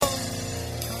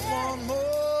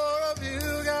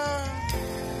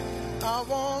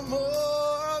want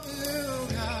more of you,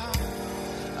 God.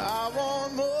 I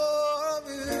want more of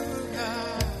you,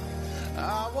 God.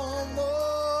 I want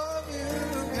more of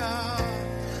you, God.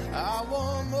 I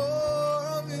want more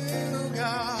of you,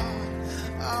 God.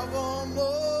 I want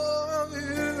more of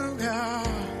you, God.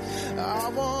 I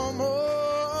want more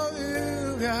of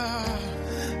you, God.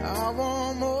 I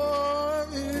want more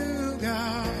of you,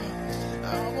 God.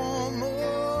 I want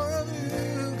more of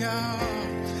you, God.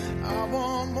 I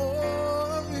want more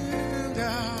of you,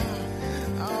 God.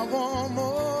 I want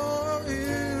more of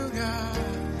you, God.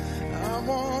 I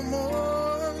want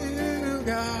more of you,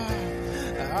 God.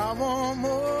 I want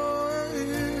more of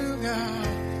you, God.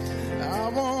 I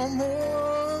want more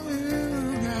of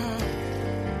you, God.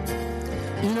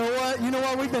 You know what? You know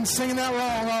what? We've been singing that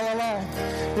wrong all along.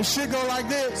 It should go like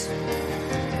this.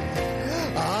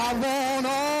 I want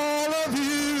all of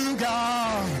you,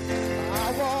 God.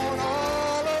 I want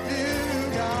all of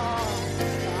you, God.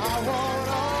 I want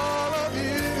all of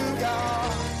you,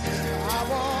 God. I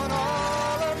want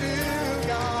all of you,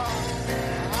 God.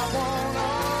 I want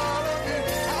all of you.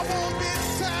 I won't be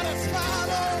satisfied,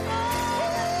 Lord. Oh,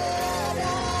 I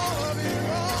want all of you,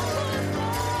 Lord.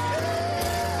 Yeah.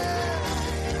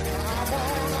 I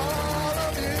want all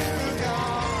of you,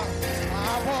 God.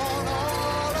 I want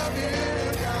all of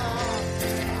you, God.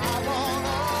 I want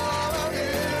all of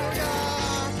you, God.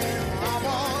 I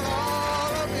want all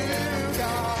of you,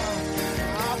 God.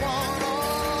 I want all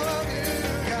of you,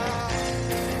 God.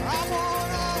 I want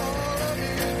all of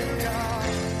you, God.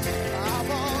 I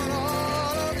want all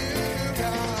of you,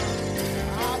 God.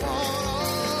 I want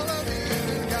all of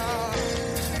you, God.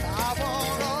 I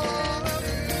want all of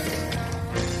you.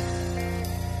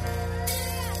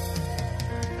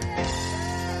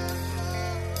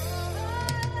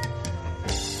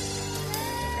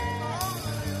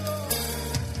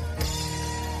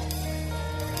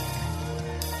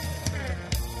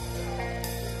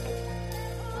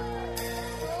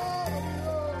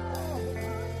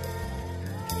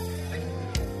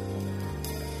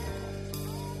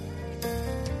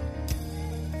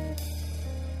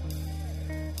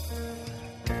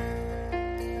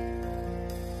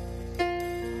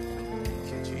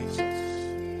 Thank you, Jesus.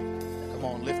 Come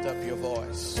on, lift up your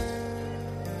voice.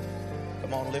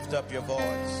 Come on, lift up your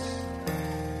voice.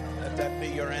 Let that be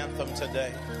your anthem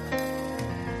today.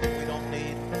 We don't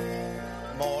need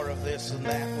more of this and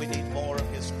that. We need more of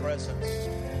His presence.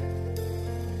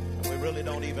 And we really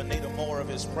don't even need more of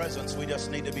His presence. We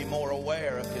just need to be more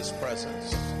aware of His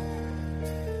presence.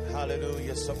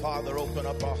 Hallelujah. So, Father, open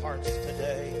up our hearts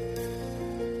today.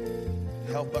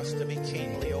 Help us to be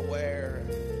keenly aware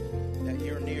that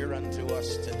You're near unto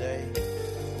us today.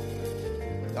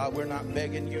 God, we're not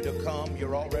begging You to come.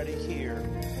 You're already here.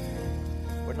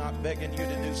 We're not begging You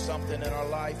to do something in our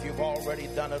life. You've already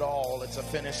done it all. It's a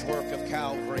finished work of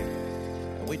Calvary.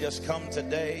 And we just come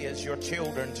today as Your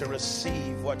children to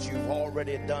receive what You've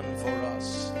already done for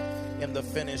us in the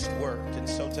finished work. And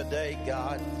so today,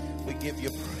 God, we give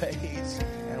You praise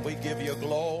and we give You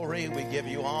glory. We give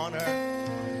You honor.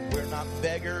 We're not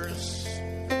beggars,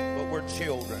 but we're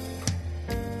children.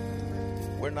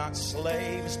 We're not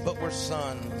slaves, but we're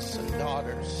sons and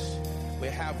daughters. We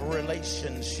have a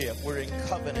relationship. We're in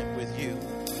covenant with You.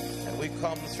 And we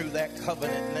come through that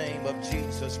covenant name of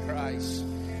Jesus Christ.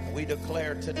 And we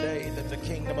declare today that the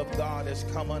kingdom of God has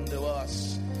come unto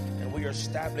us. And we are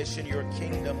establishing Your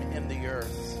kingdom in the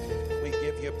earth. We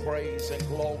give You praise and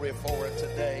glory for it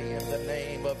today in the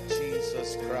name of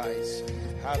Jesus Christ.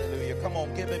 Hallelujah. Come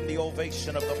on, give Him the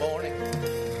ovation of the morning.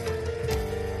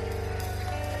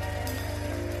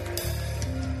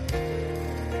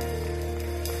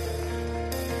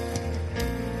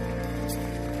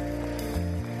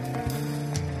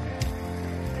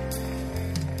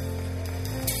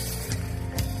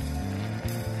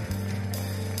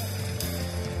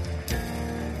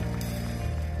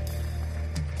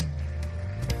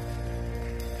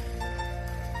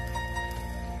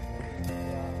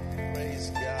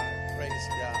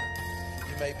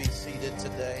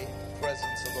 Today,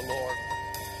 presence of the Lord.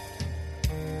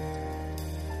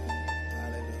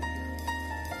 Hallelujah.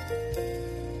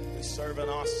 We serve an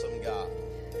awesome God.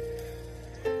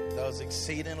 Does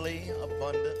exceedingly,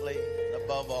 abundantly, and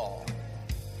above all.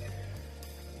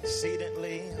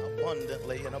 Exceedingly,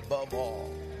 abundantly, and above all.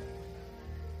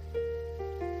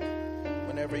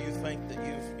 Whenever you think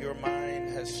that your mind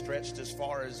has stretched as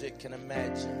far as it can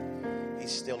imagine,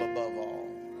 He's still above all.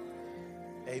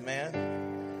 Amen.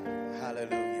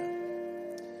 Hallelujah.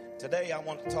 Today I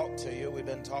want to talk to you. We've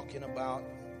been talking about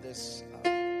this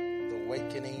the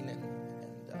awakening and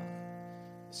the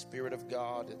Spirit of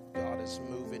God. That God is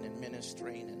moving and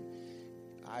ministering. And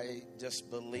I just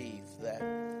believe that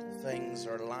things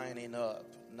are lining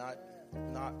up,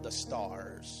 not the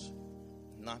stars,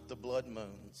 not the blood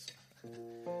moons.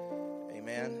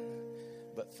 Amen.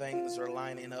 But things are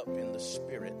lining up in the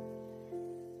spirit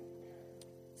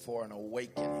for an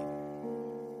awakening.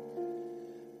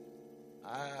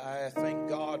 I thank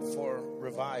God for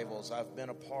revivals. I've been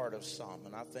a part of some,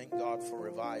 and I thank God for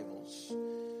revivals.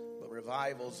 But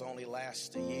revivals only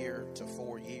last a year to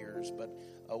 4 years, but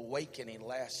awakening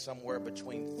lasts somewhere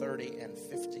between 30 and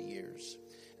 50 years.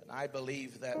 And I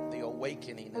believe that the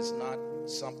awakening is not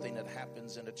something that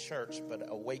happens in a church, but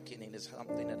awakening is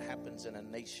something that happens in a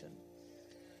nation.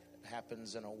 It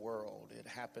happens in a world. It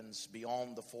happens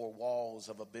beyond the four walls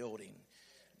of a building.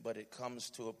 But it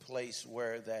comes to a place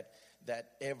where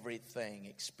that everything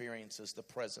experiences the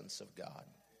presence of God.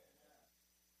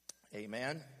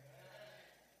 Amen.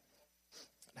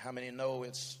 How many know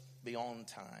it's beyond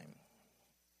time?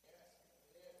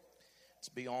 It's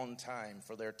beyond time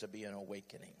for there to be an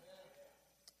awakening.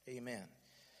 Amen.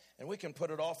 And we can put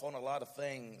it off on a lot of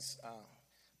things,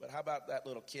 but how about that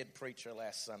little kid preacher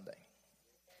last Sunday?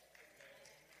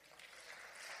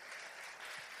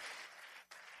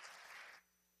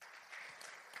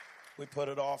 We put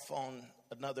it off on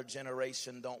another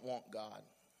generation don't want God.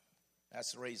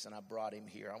 That's the reason I brought him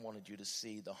here. I wanted you to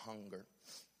see the hunger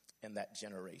in that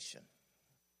generation.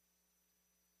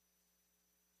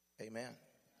 Amen.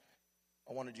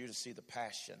 I wanted you to see the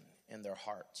passion in their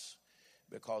hearts,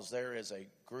 because there is a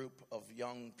group of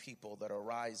young people that are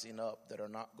rising up that are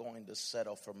not going to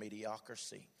settle for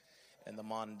mediocrity and the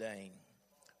mundane.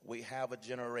 We have a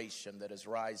generation that is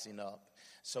rising up.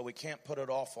 So we can't put it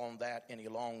off on that any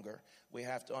longer. We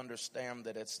have to understand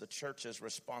that it's the church's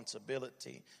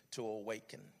responsibility to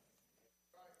awaken.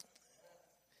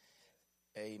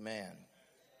 Amen.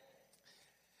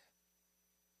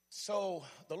 So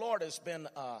the Lord has been,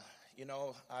 I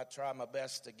try my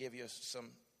best to give you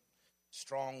some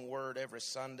strong word every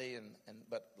Sunday,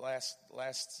 but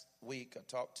last week I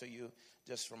talked to you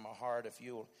just from my heart. If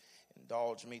you'll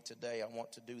indulge me today, I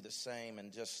want to do the same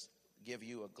and just give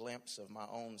you a glimpse of my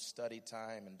own study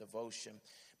time and devotion,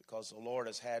 because the Lord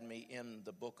has had me in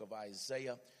the book of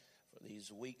Isaiah for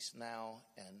these weeks now,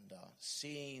 and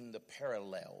seeing the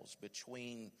parallels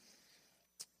between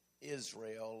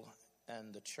Israel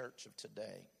and the church of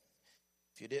today.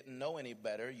 If you didn't know any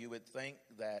better, you would think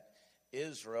that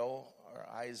Israel or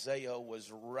Isaiah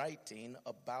was writing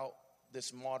about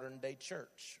this modern day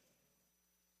church.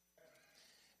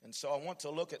 And so I want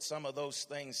to look at some of those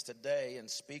things today and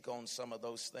speak on some of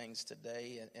those things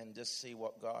today and just see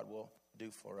what God will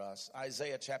do for us.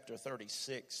 Isaiah chapter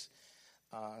 36.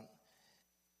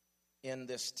 In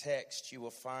this text, you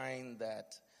will find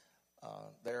that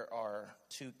there are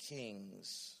two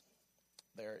kings.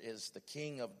 There is the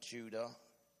king of Judah,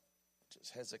 which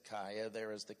is Hezekiah.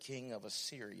 There is the king of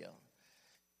Assyria.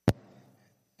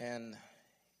 And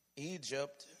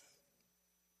Egypt,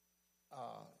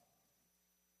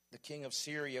 the king of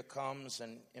Syria comes,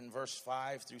 and in verse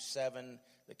 5 through 7,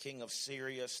 the king of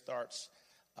Syria starts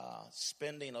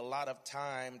spending a lot of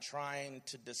time trying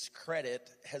to discredit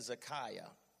Hezekiah.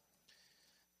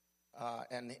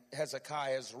 And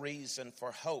Hezekiah's reason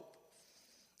for hope.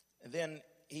 And then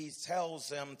he tells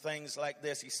them things like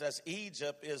this. He says,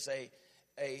 Egypt is a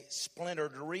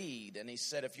splintered reed. And he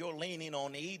said, if you're leaning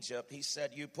on Egypt, he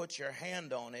said, you put your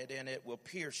hand on it and it will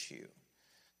pierce you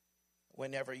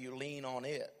whenever you lean on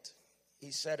it.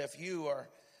 He said, if you are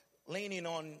leaning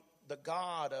on the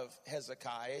God of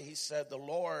Hezekiah, he said, the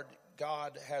Lord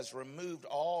God has removed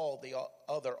all the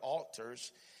other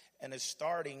altars and is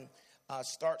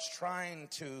starts trying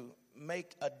to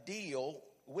make a deal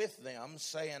with them,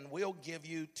 saying, we'll give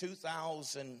you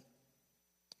 2,000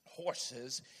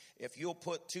 horses if you'll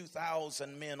put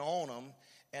 2,000 men on them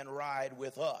and ride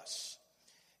with us.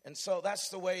 And so that's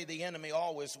the way the enemy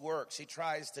always works. He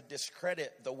tries to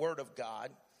discredit the word of God.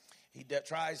 He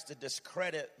tries to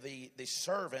discredit the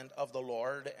servant of the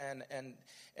Lord, and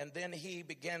then he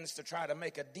begins to try to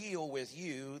make a deal with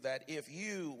you that if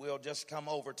you will just come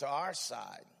over to our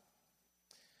side,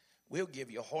 we'll give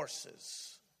you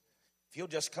horses. If you'll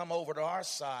just come over to our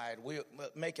side, we'll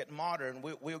make it modern.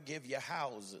 We'll give you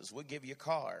houses. We'll give you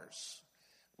cars.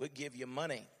 We'll give you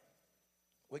money.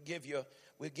 We'll give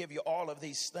you all of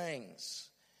these things.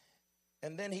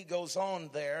 And then he goes on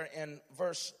there in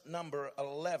verse number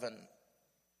 11.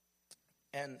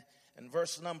 And in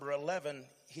verse number 11,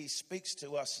 he speaks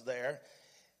to us there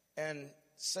and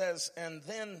says, and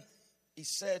then he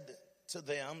said to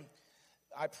them,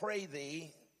 I pray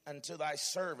thee unto thy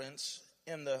servants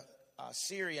in the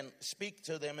Syrian, speak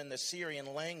to them in the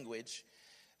Syrian language,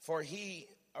 for he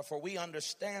for we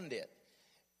understand it,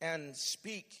 and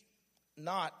speak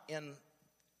not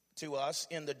to us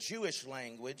in the Jewish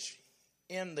language,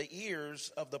 in the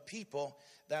ears of the people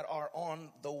that are on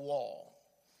the wall.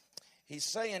 He's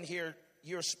saying here,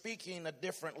 you're speaking a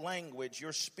different language.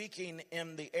 You're speaking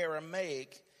in the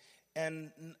Aramaic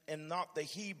and not the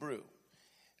Hebrew.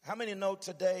 How many know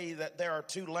today that there are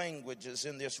two languages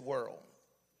in this world?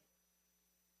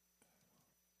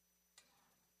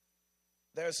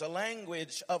 There's a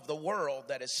language of the world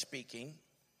that is speaking,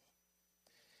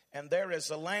 and there is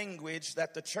a language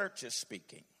that the church is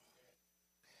speaking.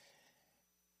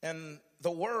 And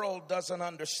the world doesn't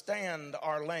understand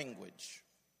our language.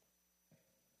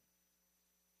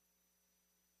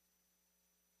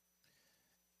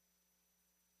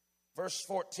 Verse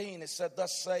 14, it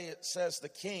says the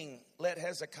king,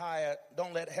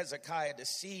 don't let Hezekiah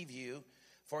deceive you,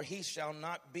 for he shall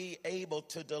not be able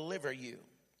to deliver you.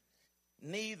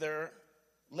 Neither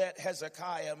let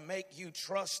Hezekiah make you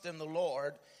trust in the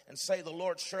Lord and say, the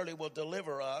Lord surely will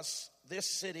deliver us.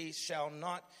 This city shall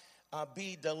not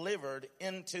be delivered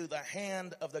into the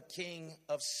hand of the king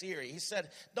of Syria. He said,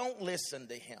 don't listen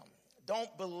to him.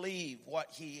 Don't believe what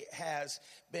he has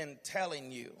been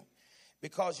telling you.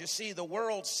 Because you see, the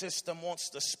world system wants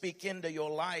to speak into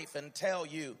your life and tell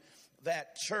you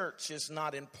that church is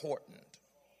not important,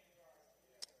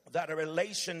 that a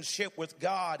relationship with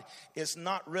God is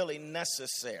not really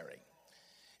necessary.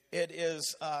 It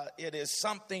is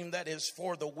something that is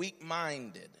for the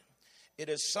weak-minded. It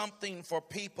is something for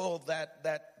people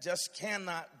that just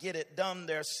cannot get it done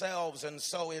themselves. And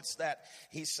so it's that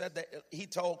he said that he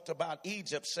talked about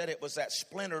Egypt, said it was that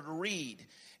splintered reed.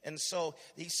 And so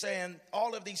he's saying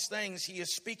all of these things he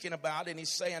is speaking about, and he's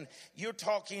saying, you're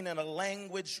talking in a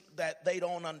language that they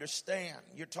don't understand.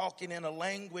 You're talking in a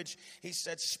language, he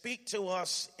said, speak to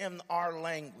us in our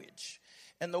language.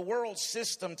 And the world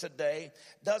system today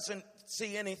doesn't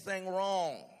see anything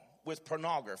wrong with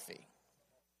pornography.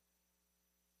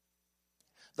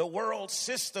 The world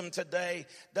system today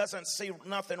doesn't see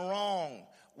nothing wrong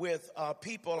with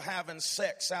people having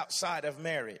sex outside of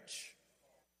marriage.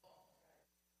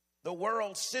 The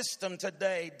world system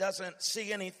today doesn't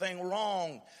see anything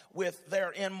wrong with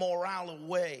their immoral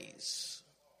ways.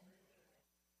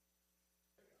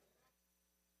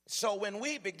 So when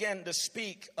we begin to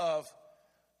speak of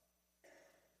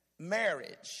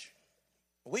marriage,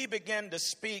 we begin to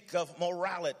speak of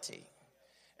morality,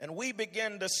 and we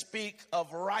begin to speak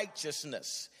of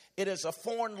righteousness, it is a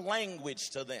foreign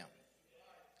language to them.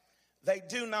 They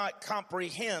do not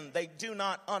comprehend. They do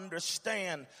not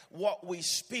understand what we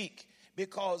speak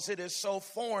because it is so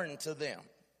foreign to them.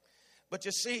 But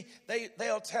you see,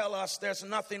 they'll tell us there's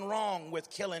nothing wrong with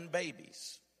killing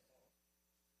babies.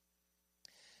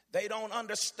 They don't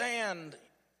understand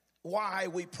why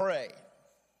we pray.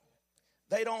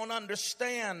 They don't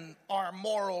understand our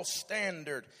moral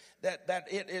standard, that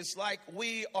it is like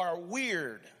we are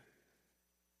weird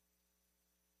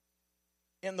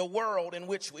in the world in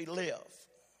which we live.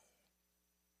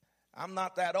 I'm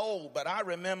not that old, but I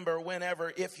remember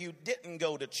if you didn't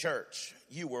go to church,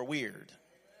 you were weird.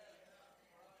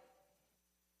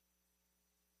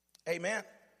 Amen.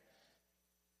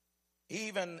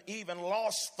 Even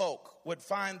lost folk would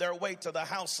find their way to the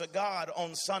house of God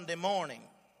on Sunday morning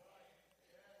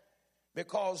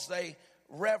because they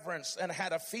reverenced and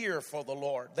had a fear for the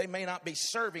Lord. They may not be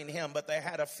serving him, but they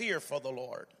had a fear for the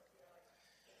Lord.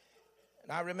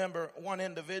 And I remember one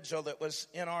individual that was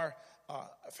in our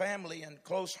family and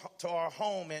close to our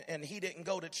home, and he didn't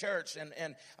go to church,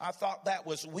 and I thought that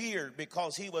was weird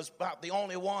because he was about the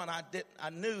only one I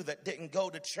knew that didn't go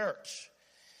to church.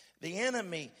 The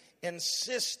enemy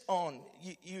insists on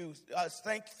you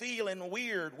feeling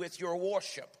weird with your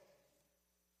worship.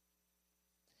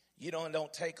 You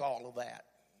don't take all of that.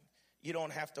 You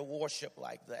don't have to worship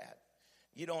like that.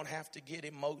 You don't have to get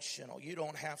emotional. You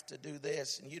don't have to do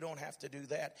this and you don't have to do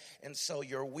that. And so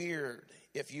you're weird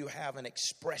if you have an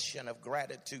expression of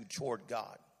gratitude toward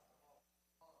God.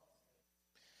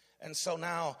 And so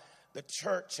now the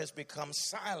church has become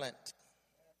silent.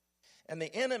 And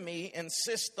the enemy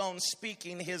insists on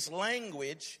speaking his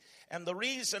language. And the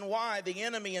reason why the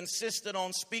enemy insisted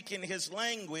on speaking his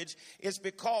language is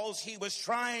because he was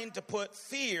trying to put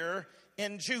fear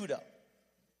in Judah.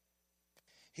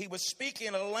 He was speaking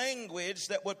a language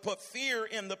that would put fear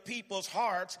in the people's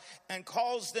hearts and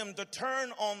cause them to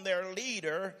turn on their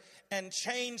leader and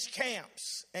change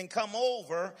camps and come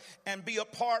over and be a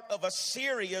part of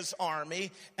Assyria's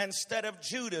army instead of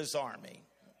Judah's army.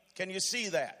 Can you see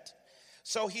that?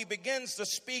 So he begins to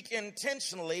speak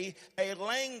intentionally a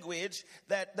language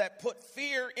that put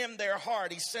fear in their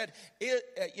heart. He said,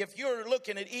 if you're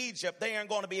looking at Egypt, they aren't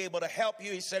going to be able to help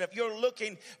you. He said, if you're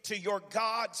looking to your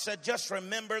God, said, just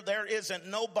remember there isn't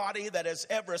nobody that has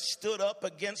ever stood up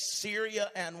against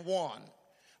Syria and won.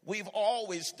 We've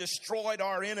always destroyed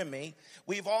our enemy.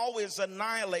 We've always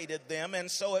annihilated them.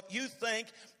 And so if you think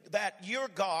that your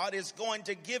God is going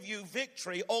to give you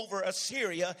victory over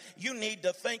Assyria, you need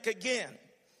to think again.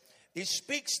 He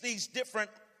speaks this different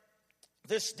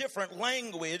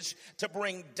language to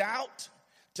bring doubt,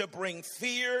 to bring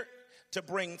fear, to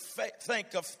bring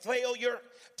think of failure,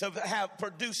 to have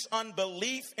produce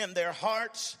unbelief in their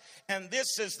hearts. And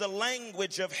this is the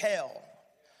language of hell.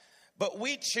 But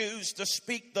we choose to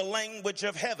speak the language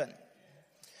of heaven.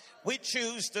 We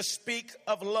choose to speak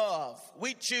of love.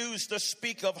 We choose to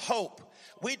speak of hope.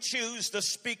 We choose to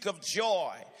speak of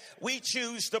joy. We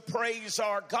choose to praise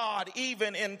our God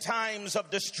even in times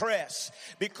of distress,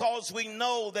 because we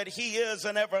know that he is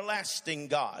an everlasting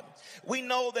God. We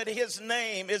know that his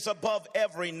name is above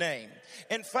every name.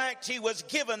 In fact, he was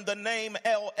given the name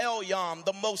El Elyon,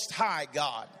 the Most High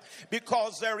God,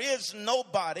 because there is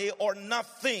nobody or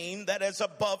nothing that is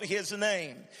above his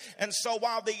name. And so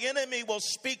while the enemy will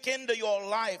speak into your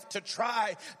life to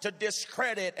try to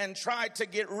discredit and try to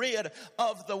get rid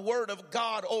of the word of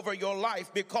God over your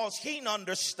life, because he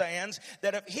understands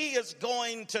that if he is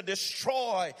going to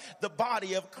destroy the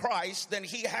body of Christ, then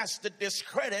he has to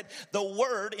discredit the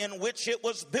word in which it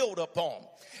was built upon.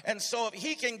 And so if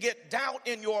he can get doubt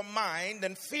in your mind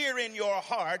and fear in your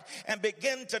heart and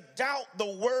begin to doubt the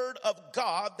word of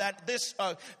God that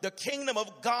the kingdom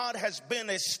of God has been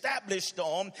established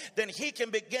on, then he can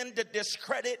begin to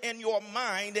discredit in your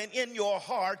mind and in your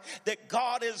heart that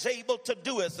God is able to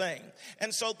do a thing.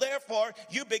 And so therefore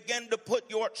you begin to put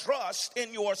your trust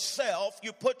in yourself.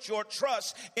 You put your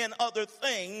trust in other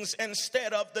things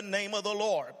instead of the name of the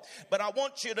Lord. But I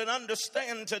want you to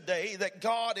understand today that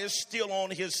God is still on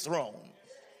his throne.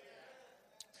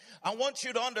 I want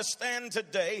you to understand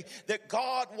today that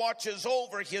God watches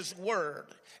over his word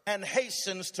and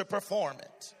hastens to perform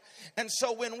it. And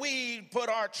so when we put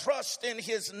our trust in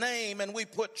his name and we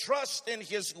put trust in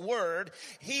his word,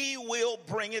 he will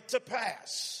bring it to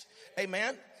pass.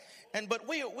 Amen. But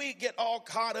we get all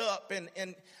caught up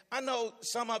and I know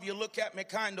some of you look at me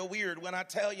kind of weird when I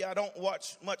tell you I don't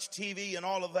watch much TV and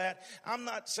all of that. I'm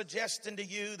not suggesting to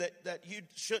you that you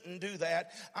shouldn't do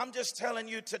that. I'm just telling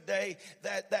you today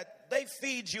that they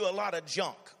feed you a lot of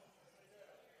junk.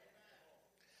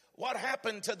 What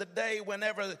happened to the day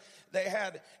whenever they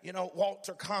had,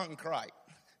 Walter Cronkite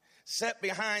sit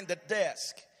behind the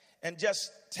desk and just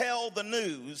tell the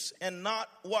news and not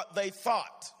what they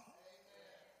thought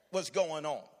was going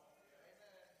on?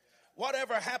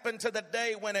 Whatever happened to the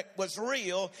day when it was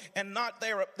real and not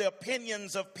the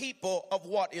opinions of people of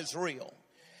what is real?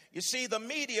 You see, the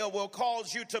media will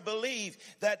cause you to believe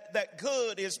that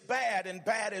good is bad and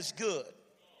bad is good.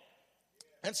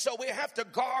 And so we have to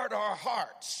guard our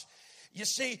hearts. You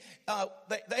see,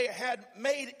 they had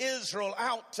made Israel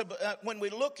out to, when we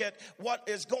look at what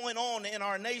is going on in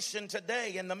our nation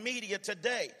today, in the media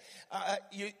today,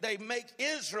 they make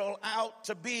Israel out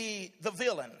to be the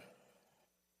villain.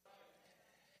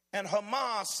 And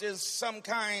Hamas is some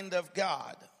kind of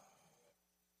God.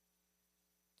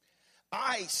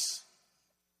 ICE,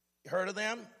 you heard of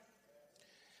them?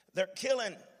 They're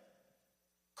killing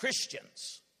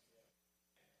Christians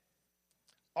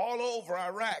all over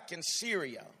Iraq and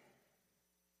Syria,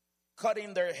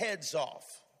 cutting their heads off,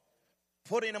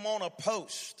 putting them on a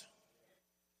post.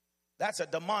 That's a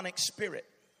demonic spirit.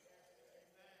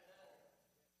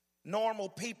 Normal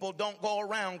people don't go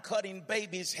around cutting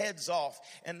babies' heads off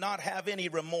and not have any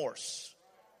remorse.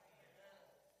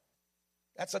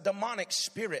 That's a demonic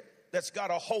spirit that's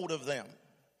got a hold of them.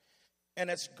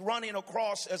 And it's running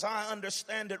across, as I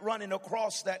understand it, running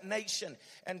across that nation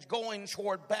and going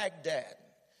toward Baghdad.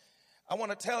 I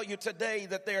want to tell you today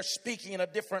that they're speaking a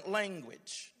different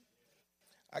language.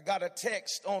 I got a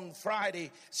text on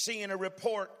Friday seeing a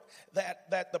report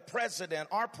that the president,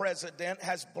 our president,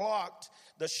 has blocked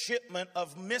the shipment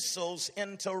of missiles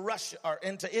into Russia or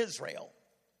into Israel.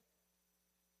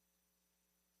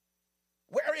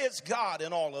 Where is God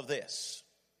in all of this?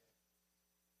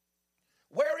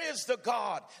 Where is the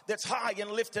God that's high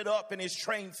and lifted up in his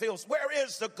train fields? Where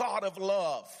is the God of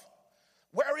love?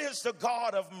 Where is the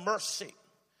God of mercy?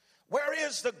 Where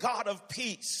is the God of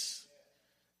peace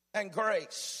and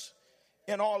grace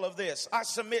in all of this? I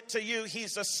submit to you,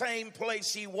 he's the same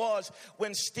place he was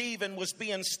when Stephen was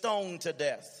being stoned to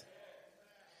death.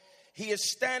 He is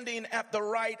standing at the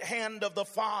right hand of the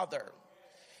Father.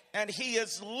 And he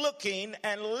is looking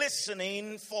and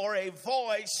listening for a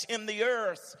voice in the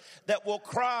earth that will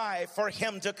cry for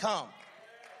him to come.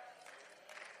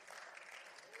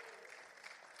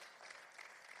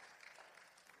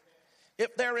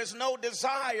 If there is no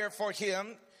desire for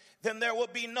him, then there will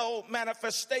be no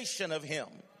manifestation of him.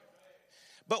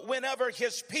 But whenever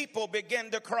his people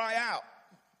begin to cry out,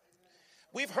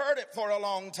 we've heard it for a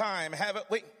long time, haven't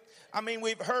we? I mean,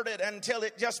 we've heard it until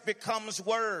it just becomes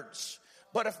words.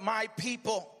 But if my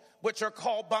people, which are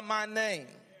called by my name,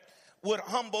 would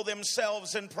humble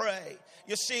themselves and pray.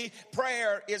 You see,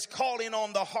 prayer is calling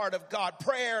on the heart of God.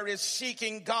 Prayer is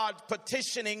seeking God,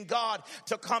 petitioning God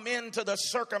to come into the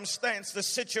circumstance, the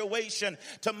situation,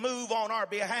 to move on our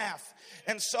behalf.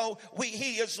 And so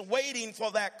he is waiting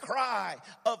for that cry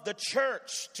of the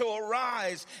church to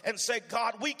arise and say,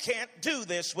 God, we can't do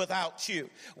this without you.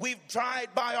 We've tried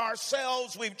by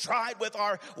ourselves. We've tried with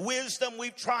our wisdom.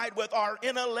 We've tried with our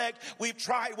intellect. We've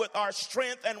tried with our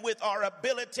strength and with our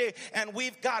ability. And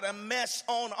we've got a mess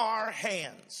on our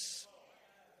hands.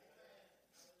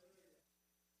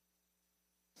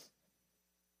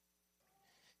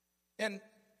 And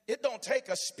it don't take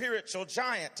a spiritual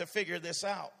giant to figure this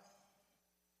out.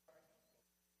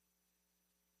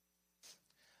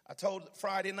 I told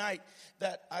Friday night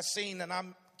that I seen, and I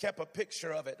kept a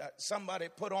picture of it. Somebody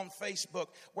put on Facebook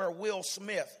where Will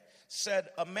Smith said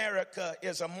America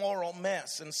is a moral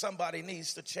mess and somebody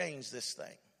needs to change this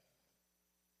thing.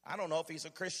 I don't know if he's a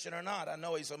Christian or not. I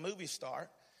know he's a movie star,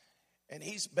 and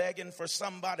he's begging for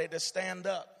somebody to stand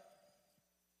up.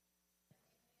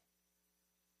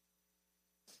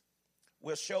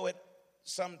 We'll show it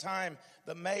sometime.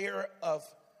 The mayor of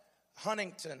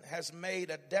Huntington has made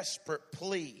a desperate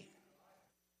plea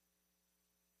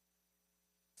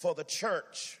for the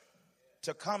church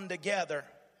to come together,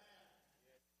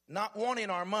 not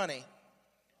wanting our money,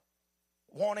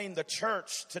 wanting the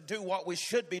church to do what we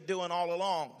should be doing all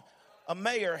along. A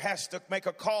mayor has to make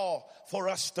a call for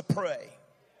us to pray.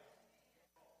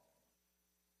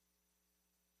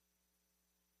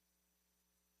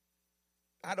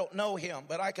 I don't know him,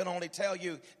 but I can only tell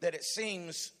you that it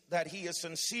seems that he is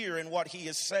sincere in what he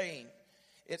is saying.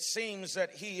 It seems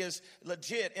that he is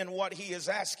legit in what he is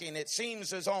asking. It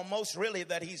seems as almost really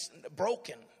that he's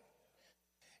broken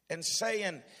and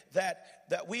saying that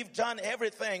we've done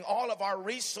everything, all of our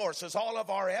resources, all of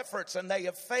our efforts, and they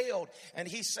have failed. And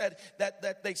he said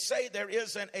that they say there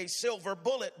isn't a silver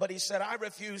bullet, but he said, I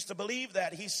refuse to believe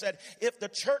that. He said, if the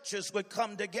churches would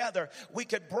come together, we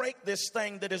could break this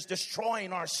thing that is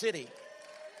destroying our city.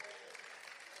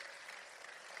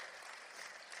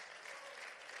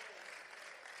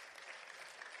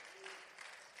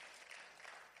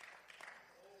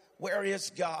 Where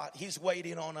is God? He's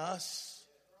waiting on us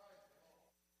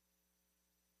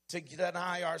to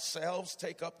deny ourselves,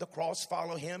 take up the cross,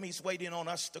 follow him. He's waiting on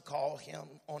us to call him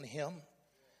on him.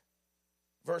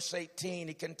 Verse 18,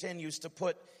 he continues to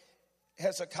put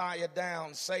Hezekiah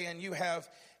down, saying,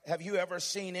 have you ever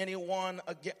seen anyone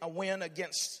win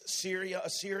against Assyria?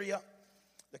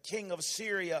 The king of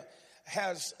Syria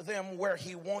has them where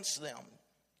he wants them.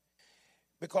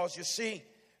 Because you see,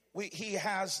 he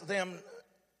has them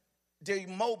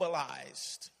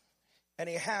demobilized, and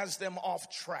he has them off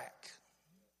track.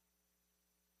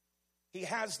 He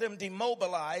has them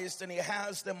demobilized and he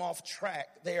has them off track.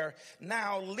 They're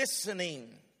now listening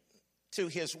to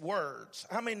his words.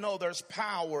 How many know there's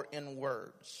power in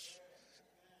words?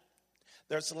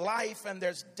 There's life and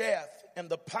there's death in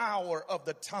the power of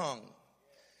the tongue.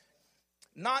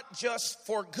 Not just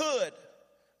for good,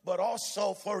 but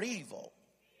also for evil.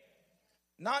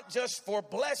 Not just for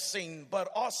blessing, but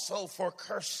also for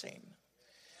cursing.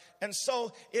 And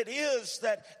so it is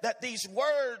that these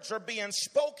words are being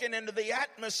spoken into the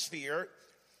atmosphere,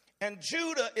 and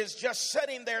Judah is just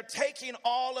sitting there taking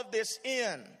all of this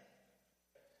in.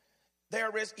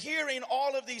 There is hearing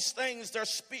all of these things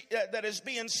that is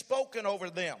being spoken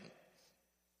over them.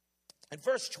 And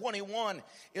verse 21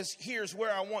 here's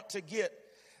where I want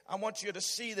you to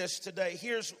see this today.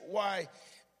 Here's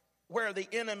where the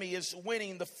enemy is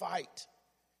winning the fight.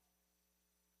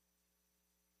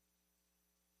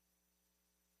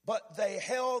 But they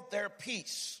held their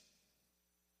peace.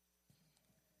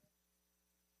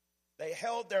 They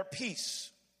held their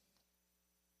peace.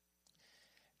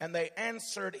 And they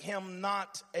answered him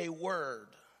not a word.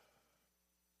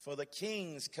 For the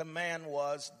king's command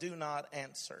was, do not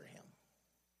answer him.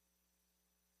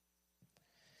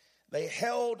 They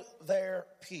held their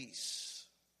peace.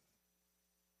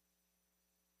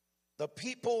 The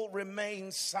people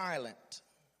remained silent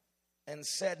and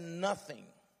said nothing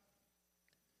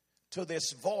to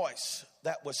this voice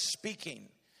that was speaking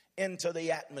into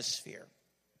the atmosphere.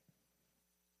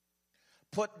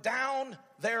 Put down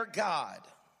their God.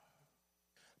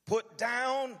 Put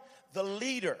down the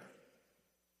leader.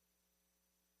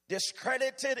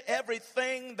 Discredited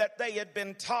everything that they had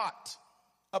been taught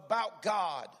about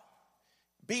God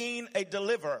being a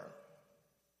deliverer.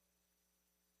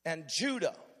 And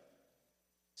Judah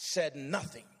said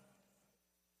nothing.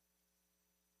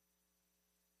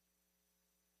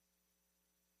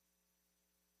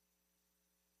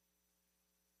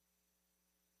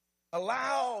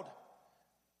 Allowed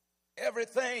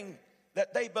everything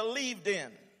that they believed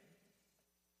in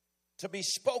to be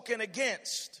spoken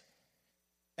against,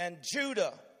 and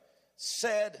Judah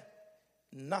said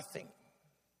nothing.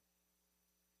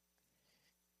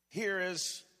 Here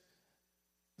is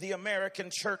the American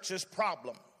church's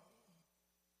problem,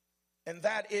 and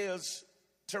that is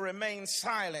to remain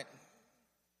silent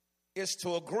is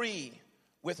to agree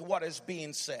with what is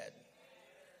being said.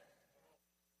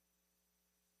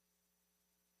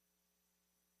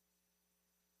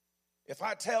 If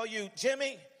I tell you,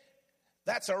 Jimmy,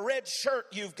 that's a red shirt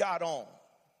you've got on,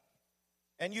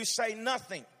 and you say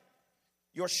nothing,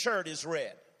 your shirt is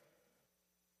red.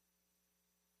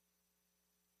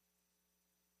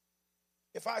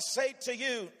 If I say to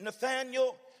you,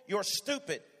 Nathaniel, you're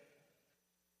stupid,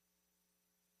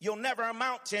 you'll never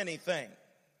amount to anything,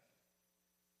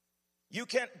 you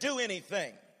can't do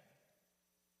anything,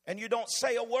 and you don't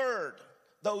say a word,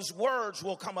 those words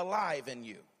will come alive in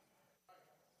you.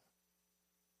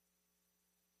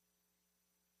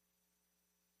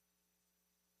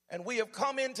 And we have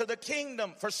come into the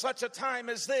kingdom for such a time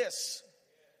as this.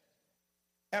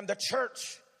 And the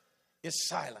church is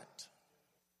silent.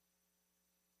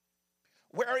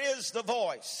 Where is the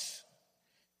voice?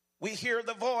 We hear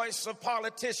the voice of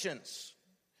politicians.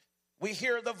 We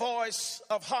hear the voice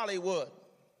of Hollywood.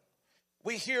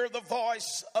 We hear the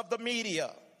voice of the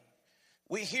media.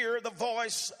 We hear the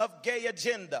voice of gay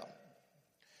agenda.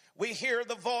 We hear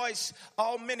the voice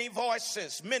of many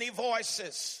voices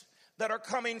that are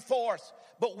coming forth.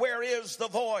 But where is the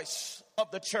voice of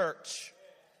the church?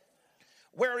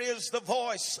 Where is the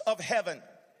voice of heaven?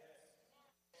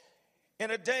 In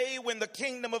a day when the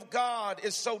kingdom of God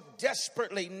is so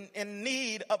desperately in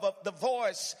need of the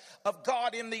voice of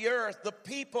God in the earth, the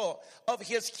people of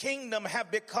his kingdom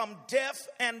have become deaf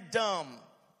and dumb.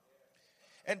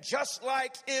 And just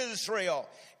like Israel,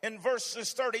 in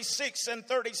verses 36 and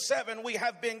 37, we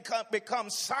have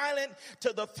become silent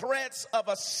to the threats of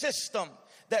a system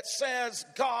that says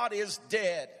God is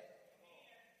dead.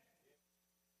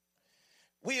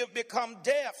 We have become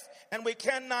deaf and we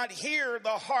cannot hear the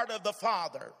heart of the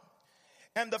Father.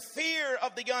 And the fear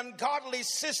of the ungodly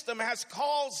system has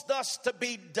caused us to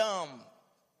be dumb,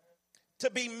 to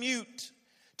be mute,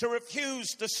 to refuse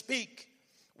to speak.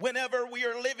 Whenever we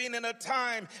are living in a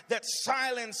time that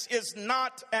silence is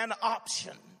not an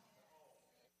option.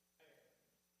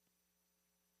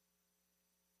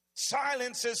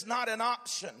 Silence is not an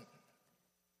option.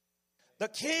 The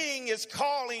King is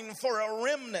calling for a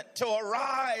remnant to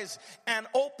arise and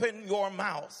open your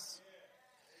mouth.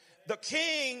 The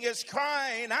King is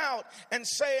crying out and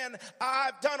saying,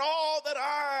 I've done all that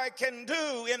I can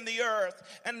do in the earth,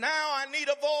 and now I need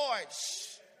a voice.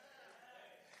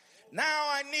 Now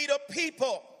I need a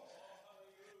people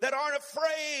that aren't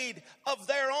afraid of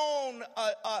their own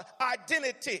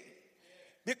identity.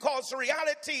 Because the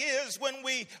reality is when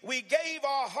we gave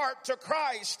our heart to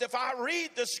Christ, if I read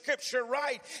the scripture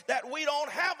right, that we don't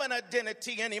have an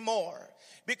identity anymore.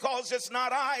 Because it's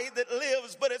not I that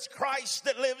lives, but it's Christ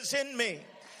that lives in me.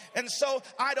 And so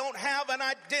I don't have an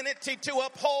identity to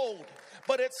uphold,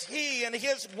 but it's he and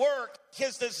his work,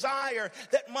 his desire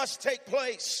that must take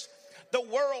place. The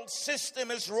world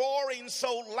system is roaring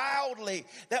so loudly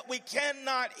that we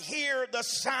cannot hear the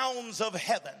sounds of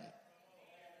heaven.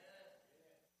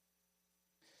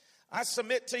 I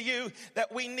submit to you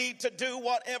that we need to do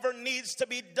whatever needs to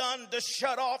be done to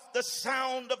shut off the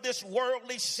sound of this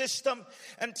worldly system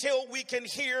until we can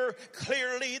hear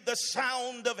clearly the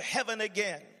sound of heaven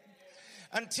again.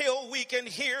 Until we can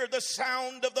hear the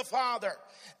sound of the Father.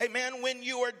 Amen. When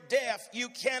you are deaf, you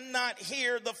cannot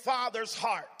hear the Father's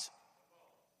heart.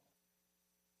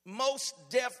 Most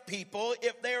deaf people,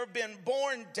 if they have been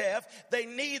born deaf, they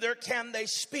neither can they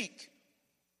speak.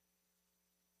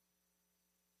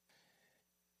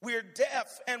 We're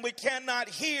deaf and we cannot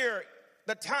hear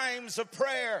the times of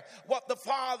prayer, what the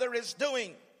Father is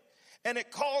doing. And it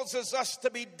causes us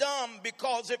to be dumb,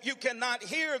 because if you cannot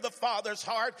hear the Father's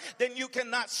heart, then you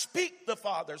cannot speak the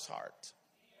Father's heart.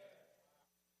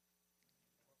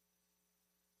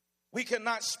 We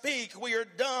cannot speak, we are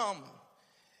dumb.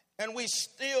 and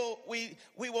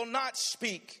we will not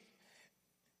speak.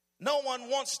 No one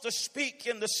wants to speak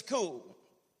in the school.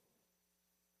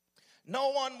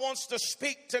 No one wants to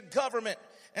speak to government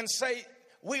and say,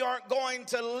 we aren't going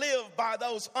to live by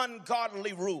those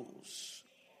ungodly rules.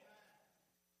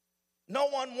 No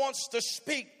one wants to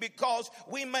speak because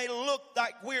we may look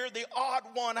like we're the odd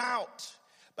one out.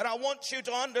 But I want you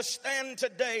to understand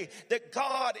today that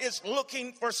God is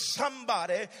looking for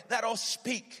somebody that'll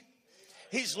speak.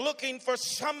 He's looking for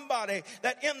somebody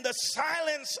that in the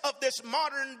silence of this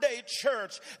modern day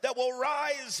church that will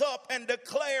rise up and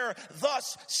declare,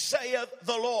 thus saith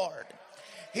the Lord.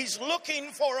 He's looking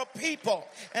for a people,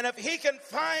 and if he can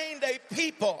find a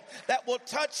people that will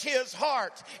touch his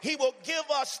heart, he will give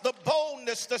us the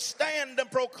boldness to stand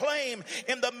and proclaim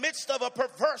in the midst of a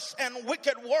perverse and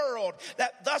wicked world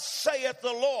that thus saith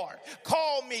the Lord.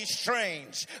 Call me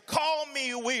strange, call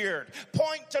me weird,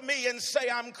 point to me and say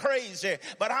I'm crazy,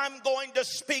 but I'm going to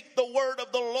speak the word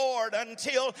of the Lord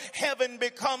until heaven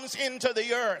becomes into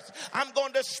the earth. I'm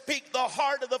going to speak the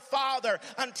heart of the Father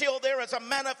until there is a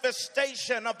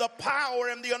manifestation of the power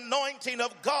and the anointing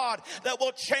of God that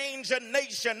will change a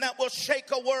nation, that will shake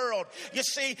a world. You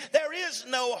see, there is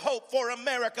no hope for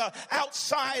America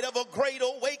outside of a great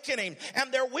awakening,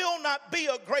 and there will not be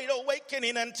a great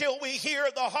awakening until we hear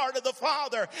the heart of the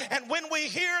Father. And when we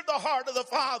hear the heart of the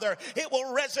Father, it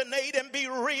will resonate and be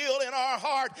real in our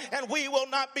heart, and we will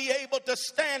not be able to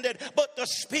stand it but to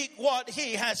speak what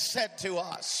he has said to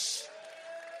us.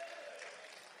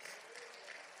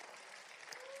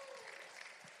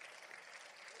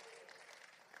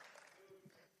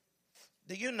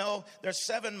 Do you know there's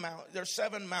seven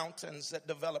mountains that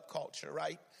develop culture,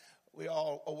 right? We're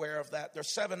all aware of that.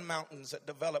 There's 7 mountains that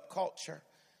develop culture.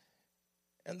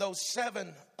 And those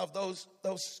 7 of those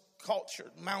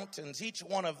culture mountains, each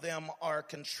one of them are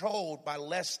controlled by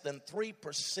less than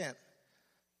 3%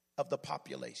 of the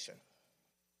population.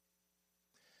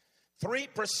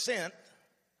 3%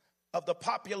 of the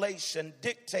population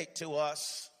dictate to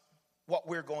us what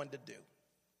we're going to do.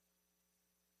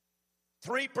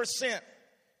 3%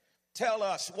 tell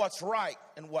us what's right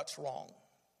and what's wrong.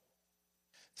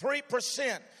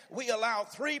 3%, we allow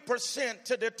 3%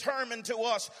 to determine to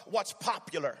us what's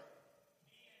popular,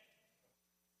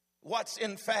 what's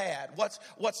in fad,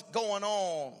 what's going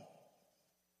on,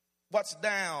 what's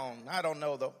down. I don't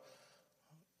know, the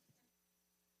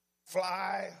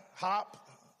fly, hop,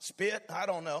 spit, I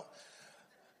don't know.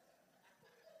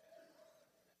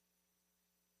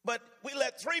 But we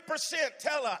let 3%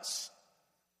 tell us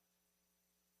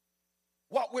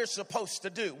what we're supposed to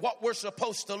do, what we're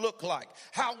supposed to look like,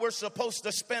 how we're supposed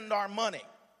to spend our money.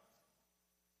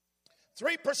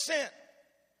 3%.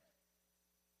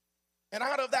 And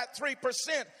out of that 3%,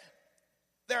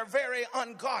 they're very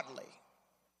ungodly.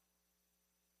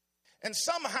 And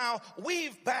somehow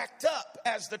we've backed up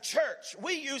as the church.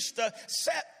 We used to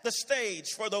set the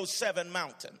stage for those 7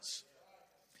 mountains.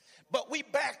 But we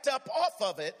backed up off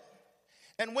of it.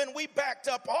 And when we backed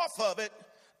up off of it,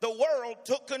 the world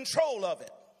took control of it.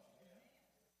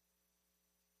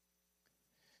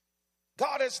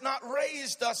 God has not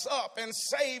raised us up and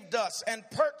saved us and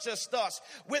purchased us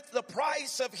with the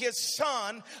price of his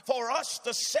son for us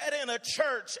to sit in a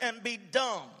church and be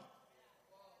dumb.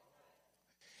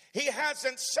 He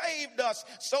hasn't saved us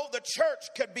so the church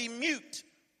could be mute.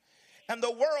 And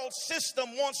the world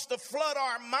system wants to flood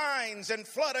our minds and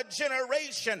flood a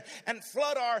generation and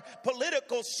flood our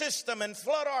political system and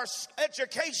flood our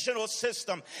educational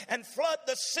system and flood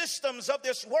the systems of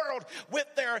this world with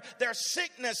their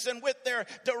sickness and with their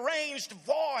deranged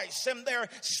voice and their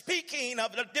speaking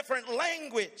of a different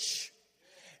language.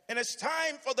 And it's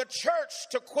time for the church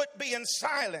to quit being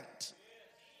silent.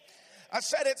 I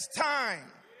said it's time.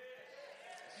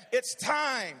 It's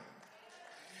time.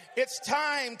 It's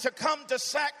time to come to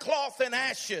sackcloth and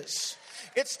ashes.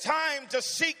 It's time to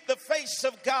seek the face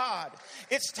of God.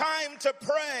 It's time to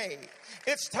pray.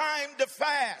 It's time to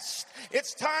fast.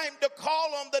 It's time to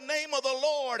call on the name of the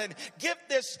Lord and get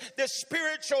this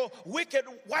spiritual wicked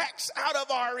wax out of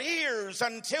our ears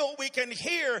until we can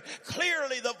hear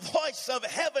clearly the voice of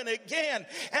heaven again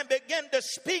and begin to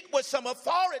speak with some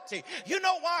authority. You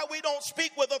know why we don't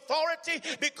speak with authority?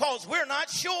 Because we're not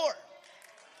sure.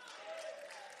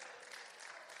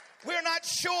 We're not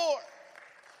sure.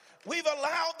 We've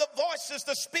allowed the voices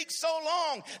to speak so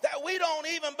long that we don't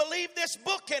even believe this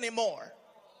book anymore.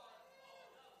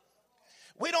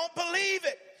 We don't believe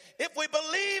it. If we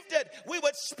believed it, we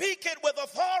would speak it with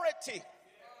authority.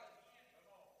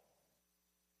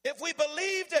 If we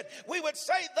believed it, we would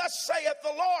say, thus saith the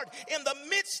Lord, in the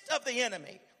midst of the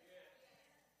enemy.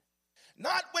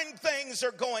 Not when things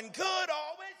are going good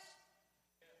always.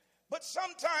 But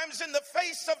sometimes in the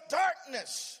face of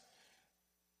darkness,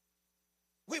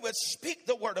 we would speak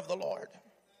the word of the Lord.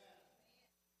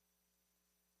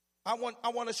 I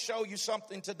want to show you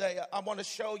something today. I want to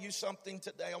show you something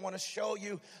today. I want to show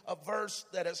you a verse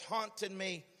that has haunted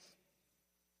me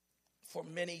for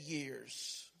many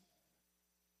years.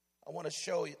 I want to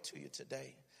show it to you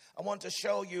today. I want to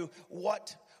show you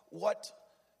what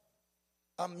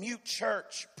a mute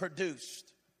church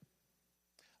produced.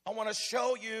 I want to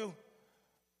show you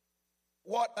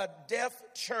what a deaf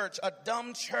church, a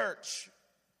dumb church,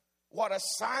 what a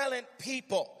silent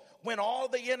people, when all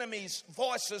the enemy's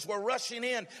voices were rushing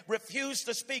in, refused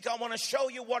to speak. I want to show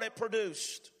you what it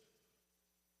produced.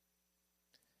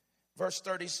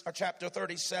 Chapter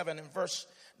 37 and verse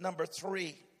number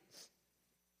 3.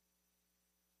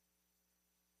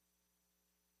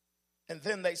 And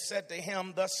then they said to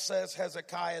him, thus says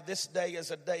Hezekiah, this day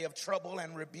is a day of trouble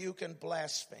and rebuke and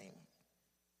blaspheme.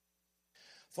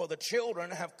 For the children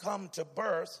have come to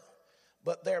birth,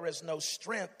 but there is no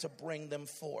strength to bring them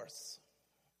forth.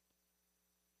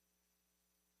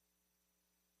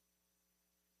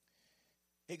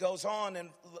 He goes on in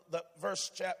the verse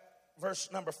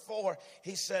number 4.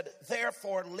 He said,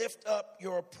 therefore lift up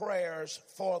your prayers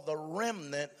for the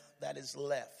remnant that is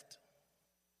left.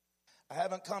 I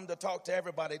haven't come to talk to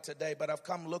everybody today, but I've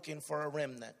come looking for a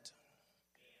remnant.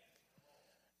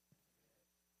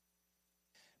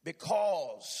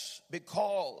 Because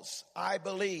I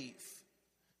believe,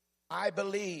 I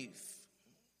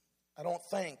don't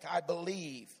think, I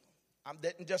believe. I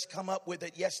didn't just come up with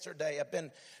it yesterday. I've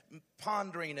been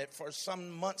pondering it for some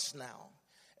months now.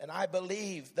 And I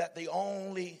believe that the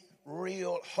only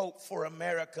real hope for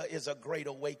America is a great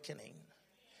awakening.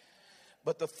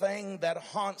 But the thing that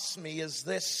haunts me is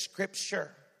this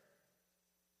scripture,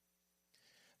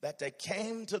 that they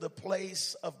came to the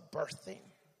place of birthing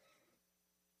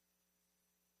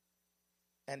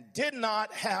and did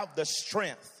not have the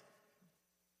strength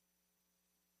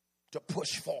to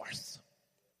push forth.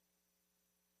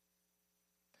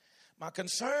 My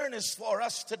concern is for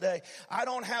us today. I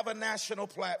don't have a national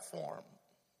platform,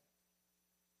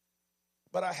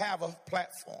 but I have a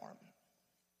platform.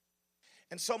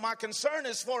 And so my concern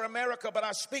is for America, but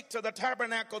I speak to the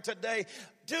tabernacle today.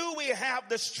 Do we have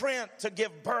the strength to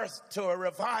give birth to a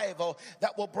revival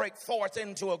that will break forth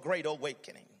into a great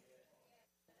awakening?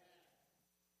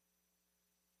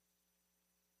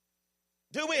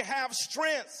 Do we have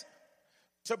strength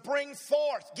to bring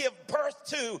forth, give birth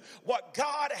to what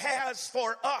God has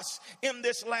for us in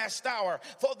this last hour,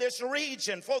 for this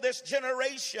region, for this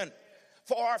generation,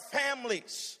 for our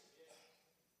families?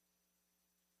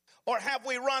 Or have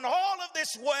we run all of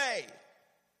this way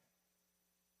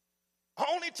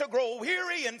only to grow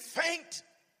weary and faint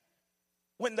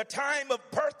when the time of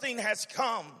birthing has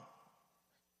come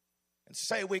and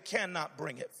say we cannot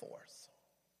bring it forth?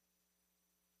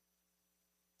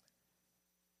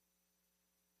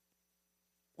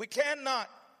 We cannot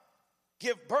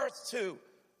give birth to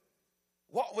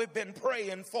what we've been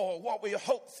praying for, what we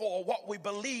hope for, what we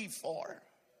believe for.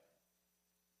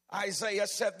 Isaiah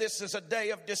said this is a day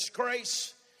of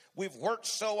disgrace. We've worked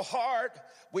so hard.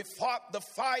 We fought the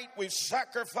fight. We've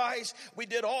sacrificed. We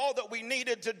did all that we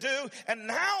needed to do. And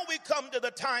now we come to the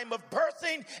time of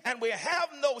birthing and we have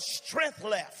no strength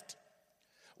left.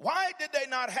 Why did they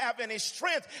not have any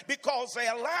strength? Because they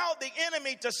allowed the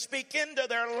enemy to speak into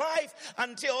their life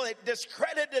until it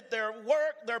discredited their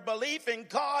work, their belief in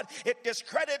God. It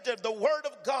discredited the word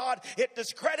of God. It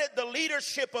discredited the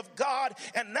leadership of God.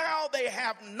 And now they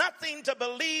have nothing to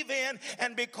believe in.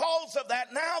 And because of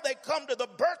that, now they come to the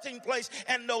birthing place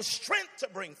and no strength to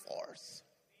bring forth.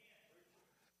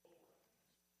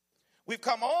 We've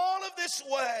come all of this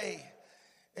way,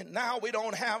 and now we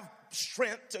don't have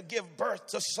strength to give birth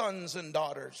to sons and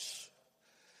daughters.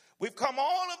 We've come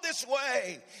all of this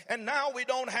way, and now we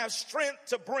don't have strength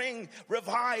to bring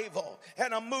revival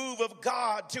and a move of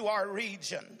God to our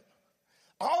region.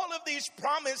 All of these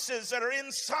promises that are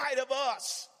inside of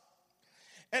us,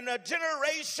 and a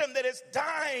generation that is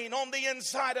dying on the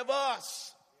inside of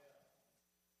us.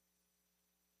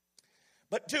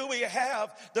 But do we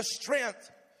have the strength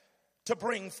to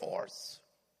bring forth?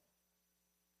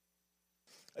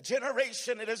 A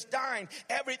generation that is dying.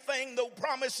 Everything, the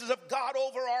promises of God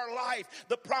over our life,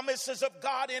 the promises of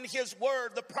God in His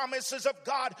Word, the promises of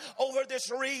God over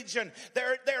this region,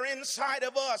 they're inside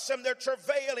of us, and they're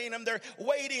travailing, and they're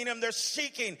waiting, and they're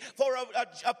seeking for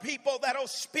a people that'll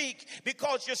speak.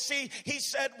 Because you see, He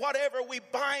said, whatever we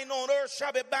bind on earth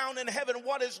shall be bound in heaven.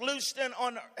 What is loosed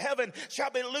on heaven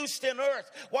shall be loosed in earth.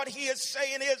 What He is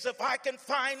saying is, if I can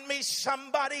find me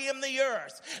somebody in the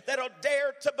earth that'll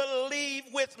dare to believe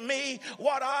with with me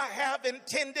what I have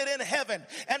intended in heaven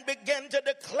and begin to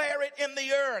declare it in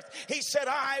the earth, he said,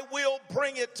 I will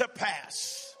bring it to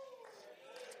pass.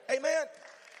 Amen.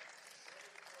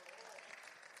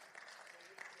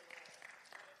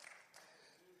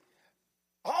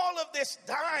 All of this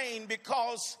dying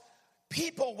because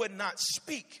people would not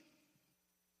speak.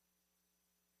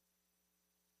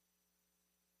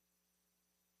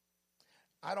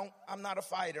 I'm not a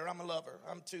fighter. I'm a lover.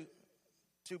 I'm too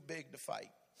big to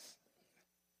fight.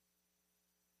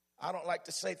 I don't like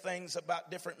to say things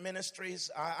about different ministries.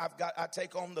 I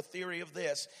take on the theory of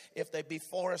this: if they be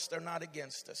for us, they're not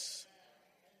against us.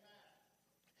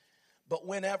 But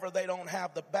whenever they don't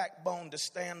have the backbone to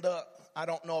stand up, I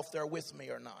don't know if they're with me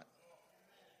or not.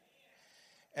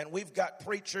 And we've got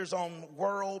preachers on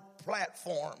world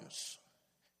platforms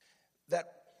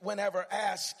that whenever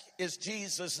asked, is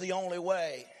Jesus the only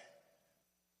way,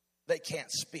 they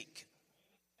can't speak.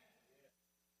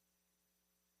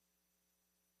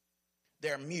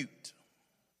 They're mute.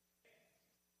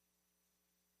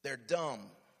 They're dumb.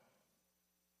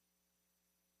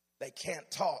 They can't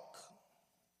talk.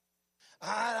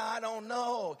 I don't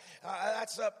know.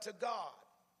 That's up to God.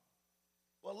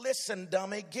 Well, listen,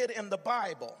 dummy, get in the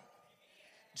Bible.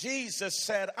 Jesus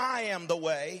said, I am the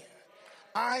way,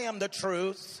 I am the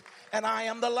truth, and I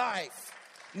am the life.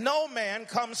 No man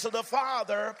comes to the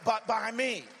Father but by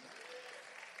me.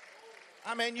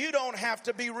 I mean, you don't have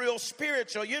to be real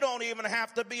spiritual. You don't even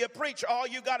have to be a preacher. All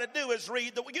you got to do is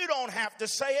read you don't have to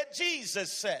say it.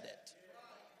 Jesus said it.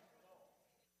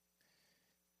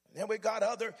 Then we got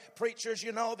other preachers,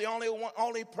 you know, the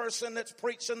only person that's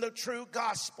preaching the true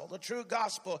gospel. The true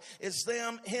gospel is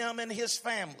him and his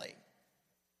family.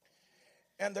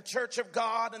 And the church of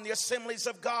God and the assemblies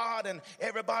of God and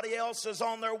everybody else is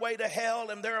on their way to hell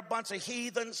and they're a bunch of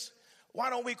heathens. Why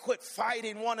don't we quit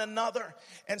fighting one another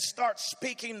and start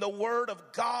speaking the word of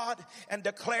God and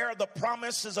declare the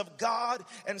promises of God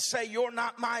and say, you're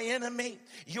not my enemy.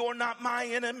 You're not my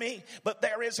enemy. But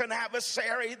there is an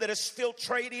adversary that is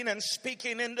filtrating and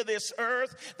speaking into this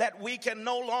earth that we can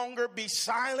no longer be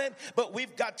silent, but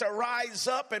we've got to rise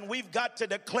up and we've got to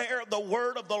declare the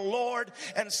word of the Lord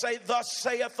and say, thus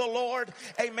saith the Lord.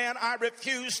 Amen. I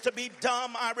refuse to be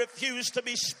dumb. I refuse to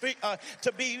be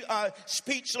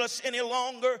speechless any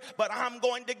longer, but I'm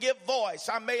going to give voice.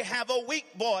 I may have a weak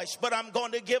voice, but I'm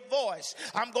going to give voice.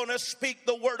 I'm going to speak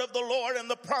the word of the Lord and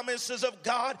the promises of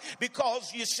God,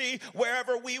 because you see,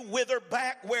 wherever we wither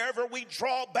back, wherever we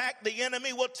draw back, the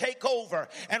enemy will take over.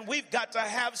 And we've got to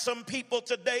have some people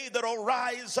today that will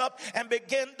rise up and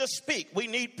begin to speak. We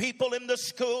need people in the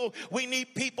school. We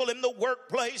need people in the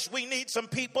workplace. We need some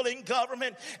people in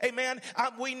government. Amen.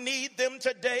 We need them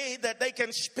today that they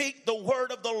can speak the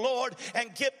word of the Lord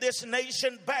and get this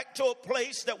nation back to a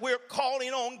place that we're calling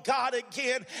on God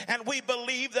again, and we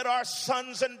believe that our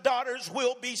sons and daughters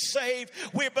will be saved.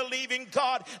 We're believing,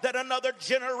 God, that another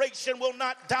generation will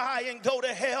not die and go to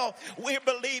hell. We're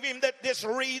believing that this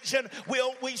region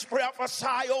we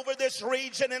prophesy over this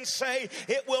region and say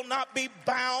it will not be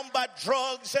bound by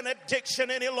drugs and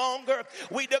addiction any longer.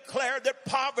 We declare that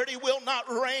poverty will not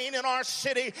reign in our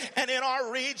city and in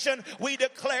our region. We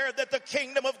declare that the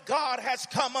kingdom of God has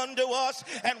come unto us,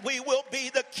 and we will be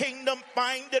the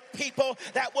kingdom-minded people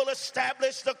that will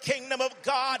establish the kingdom of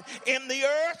God in the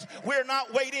earth. We're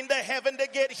not waiting to heaven to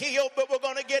get healed, but we're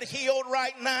going to get healed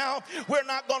right now. We're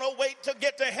not going to wait to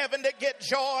get to heaven to get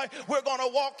joy. We're going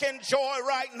to walk in joy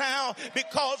right now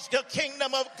because the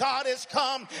kingdom of God has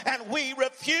come, and we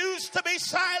refuse to be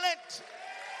silent.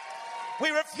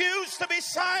 We refuse to be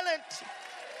silent.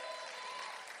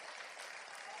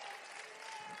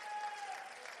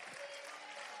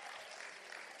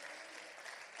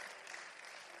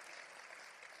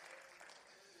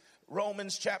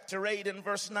 Romans chapter 8 and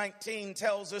verse 19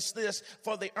 tells us this: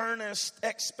 for the earnest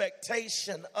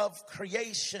expectation of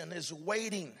creation is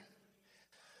waiting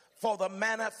for the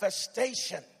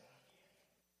manifestation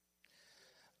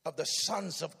of the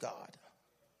sons of God.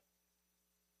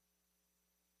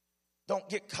 Don't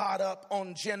get caught up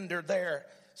on gender there.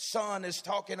 Son is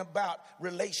talking about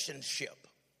relationship.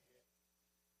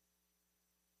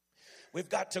 We've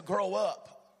got to grow up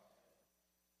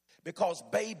because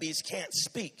babies can't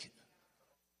speak.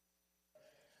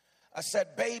 I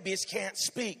said babies can't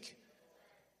speak.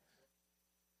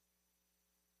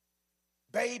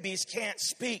 Babies can't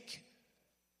speak.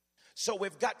 So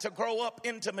we've got to grow up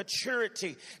into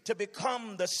maturity to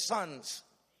become the sons.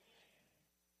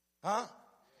 Huh?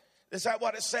 Is that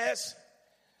what it says?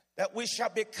 That we shall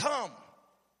become.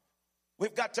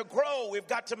 We've got to grow. We've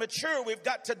got to mature. We've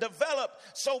got to develop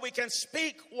so we can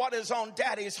speak what is on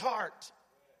Daddy's heart.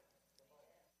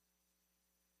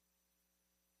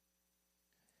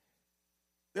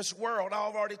 This world,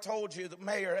 I've already told you, the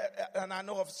mayor, and I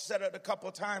know I've said it a couple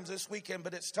of times this weekend,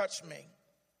 but it's touched me.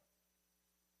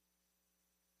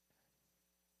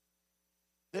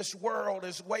 This world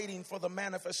is waiting for the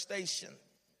manifestation.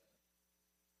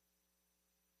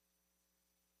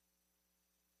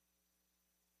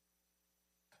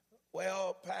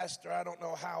 Well, Pastor, I don't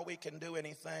know how we can do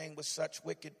anything with such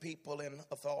wicked people in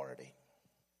authority.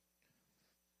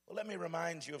 Well, let me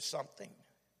remind you of something.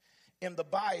 In the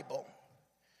Bible,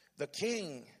 the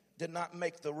king did not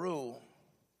make the rule,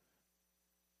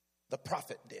 the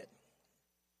prophet did.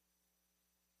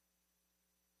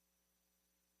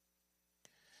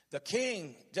 The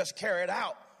king just carried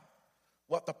out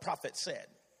what the prophet said.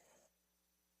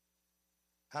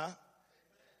 Huh?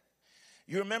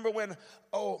 You remember when,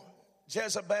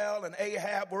 Jezebel and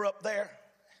Ahab were up there?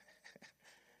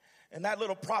 And that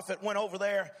little prophet went over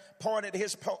there, pointed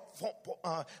his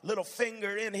little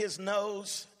finger in his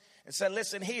nose and said,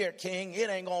 listen here, king, it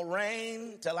ain't going to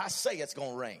rain till I say it's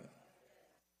going to rain.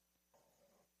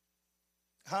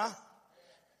 Huh?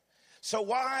 So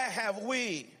why have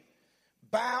we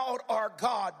bowed our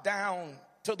God down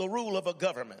to the rule of a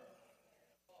government?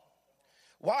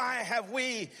 Why have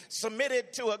we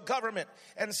submitted to a government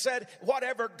and said,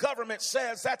 whatever government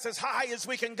says, that's as high as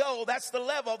we can go. That's the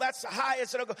level. That's the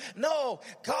highest it'll go. No,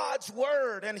 God's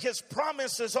word and his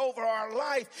promises over our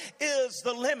life is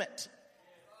the limit.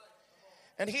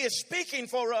 And he is speaking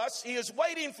for us. He is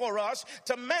waiting for us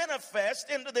to manifest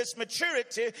into this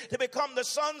maturity to become the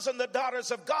sons and the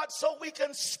daughters of God so we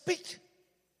can speak.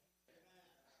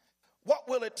 What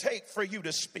will it take for you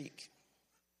to speak?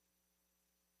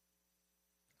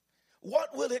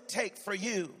 What will it take for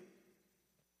you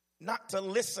not to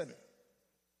listen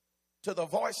to the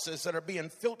voices that are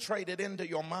being filtrated into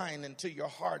your mind, into your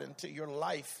heart, into your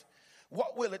life?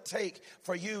 What will it take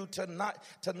for you to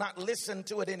not listen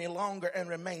to it any longer and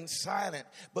remain silent,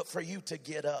 but for you to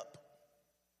get up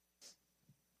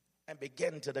and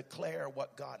begin to declare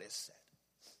what God has said?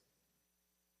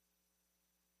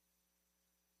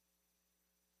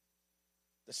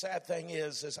 The sad thing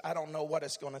is I don't know what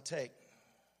it's going to take.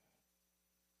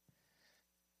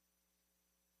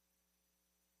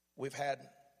 We've had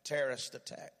terrorist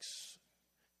attacks.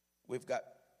 We've got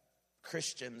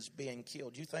Christians being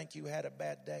killed. You think you had a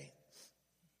bad day?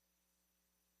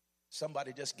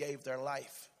 Somebody just gave their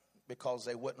life because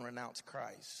they wouldn't renounce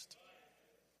Christ.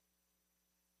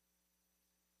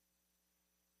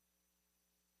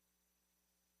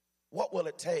 What will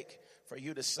it take for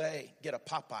you to say, get a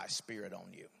Popeye spirit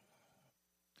on you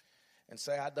and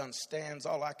say, I done stands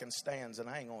all I can stands and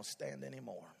I ain't going to stand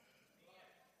anymore?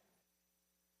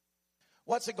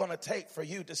 What's it going to take for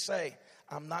you to say,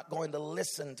 I'm not going to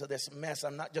listen to this mess.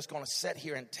 I'm not just going to sit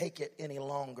here and take it any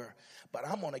longer. But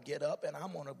I'm going to get up and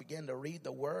I'm going to begin to read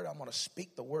the word. I'm going to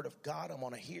speak the word of God. I'm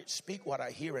going to speak what I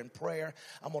hear in prayer.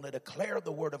 I'm going to declare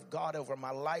the word of God over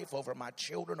my life, over my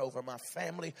children, over my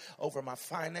family, over my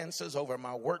finances, over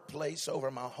my workplace,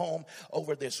 over my home,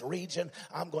 over this region.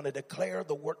 I'm going to declare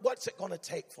the word. What's it going to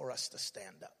take for us to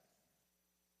stand up?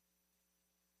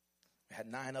 We had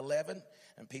 9/11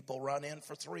 and people run in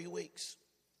for 3 weeks.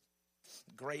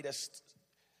 Greatest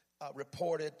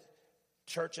reported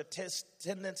church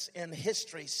attendance in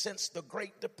history since the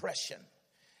Great Depression.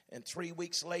 And 3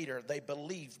 weeks later, they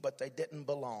believed, but they didn't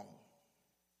belong.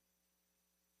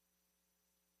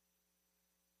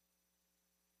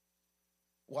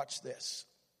 Watch this.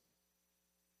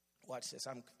 Watch this.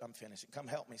 I'm finishing. Come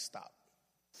help me stop.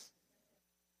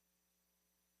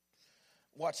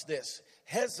 Watch this.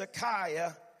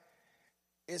 Hezekiah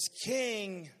is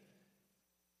king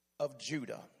of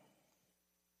Judah.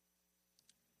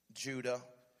 Judah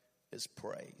is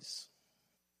praise.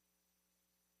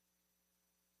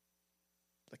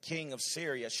 The king of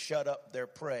Syria shut up their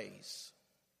praise.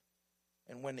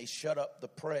 And when he shut up the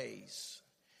praise,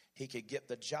 he could get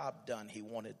the job done he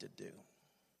wanted to do.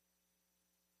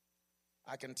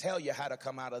 I can tell you how to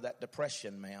come out of that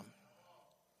depression, ma'am.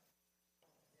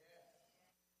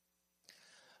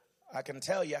 I can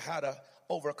tell you how to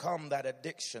overcome that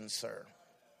addiction, sir.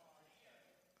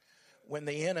 When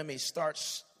the enemy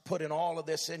starts putting all of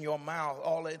this in your mouth,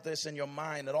 all of this in your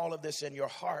mind, and all of this in your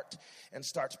heart, and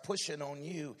starts pushing on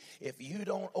you, if you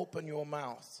don't open your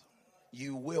mouth,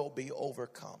 you will be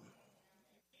overcome.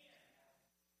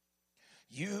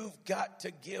 You've got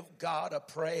to give God a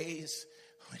praise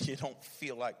when you don't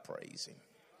feel like praising.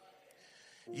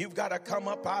 You've got to come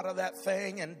up out of that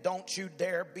thing, and don't you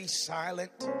dare be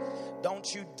silent.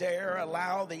 Don't you dare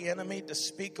allow the enemy to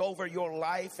speak over your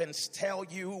life and tell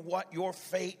you what your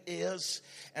fate is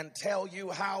and tell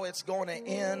you how it's going to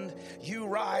end. You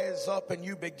rise up and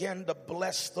you begin to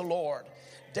bless the Lord.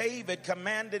 David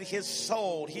commanded his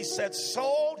soul. He said,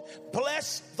 "Soul,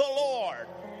 bless the Lord,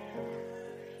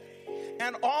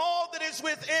 and all that is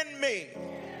within me,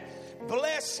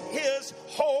 bless his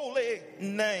holy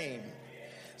name."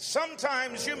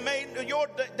 Sometimes your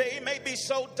day may be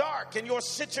so dark and your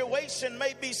situation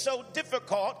may be so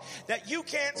difficult that you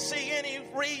can't see any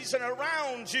reason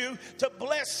around you to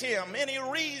bless him, any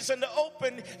reason to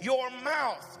open your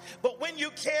mouth. But when you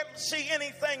can't see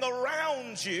anything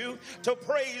around you to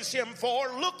praise him for,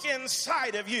 look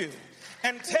inside of you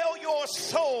and tell your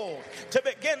soul to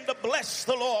begin to bless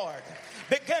the Lord.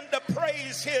 Begin to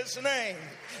praise his name.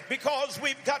 Because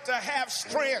we've got to have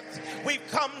strength. We've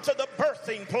come to the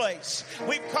birthing place.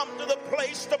 We've come to the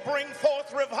place to bring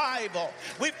forth revival.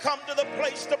 We've come to the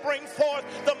place to bring forth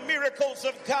the miracles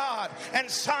of God and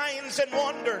signs and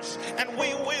wonders. And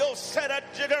we will set a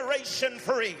generation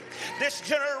free. This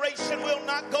generation will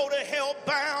not go to hell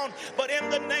bound, but in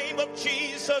the name of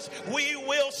Jesus, we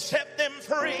will set them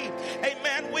free.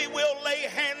 Amen. We will lay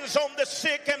hands on the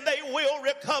sick and they will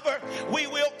recover. We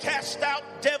will cast out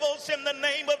devils in the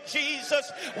name of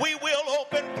Jesus. We will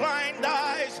open blind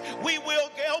eyes. We will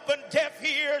open deaf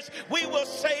ears. We will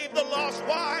save the lost.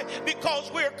 Why?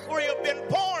 Because we have been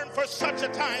born for such a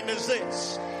time as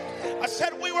this. I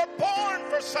said we were born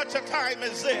for such a time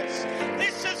as this.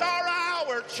 This is our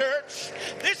hour, church.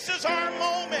 This is our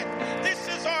moment. This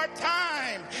is our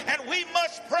time. And we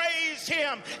must praise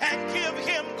him and give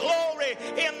him glory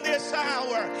in this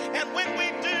hour. And when we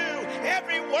do,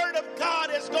 every word of God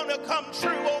is going to come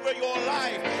true over your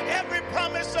life. Every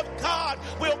promise of God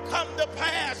will come to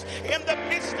pass in the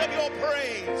midst of your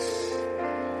praise.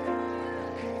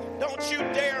 Don't you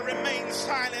dare remain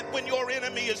silent when your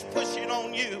enemy is pushing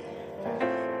on you.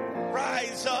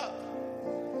 Rise up.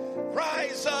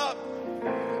 Rise up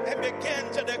and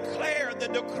begin to declare the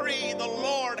decree the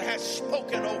Lord has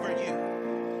spoken over you.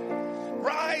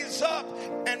 Rise up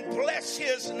and bless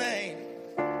his name.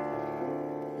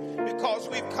 Because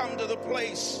we've come to the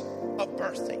place of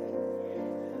birthing.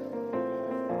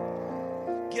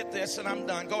 Get this and I'm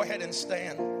done. Go ahead and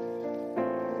stand.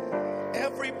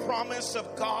 Every promise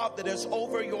of God that is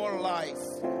over your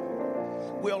life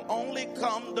will only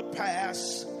come to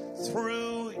pass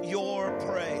through your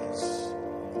praise.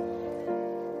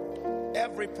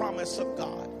 Every promise of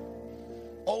God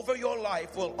over your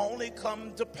life will only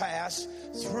come to pass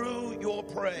through your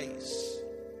praise.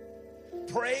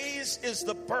 Praise is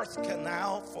the birth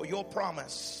canal for your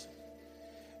promise.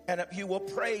 And if you will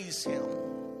praise him,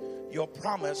 your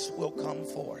promise will come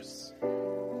forth.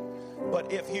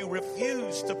 But if you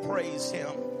refuse to praise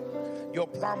him, your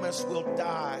promise will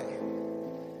die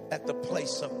at the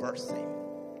place of birthing.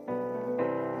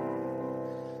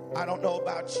 I don't know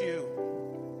about you,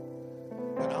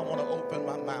 but I want to open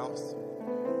my mouth.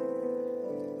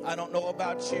 I don't know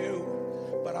about you,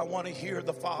 but I want to hear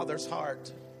the Father's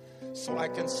heart so I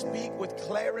can speak with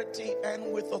clarity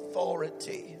and with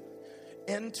authority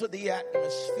into the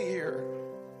atmosphere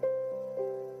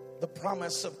the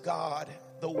promise of God,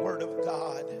 the word of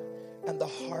God, and the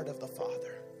heart of the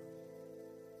Father.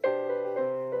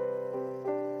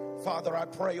 Father, I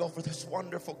pray over this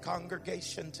wonderful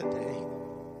congregation today.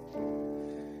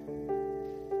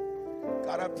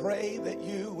 God, I pray that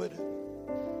you would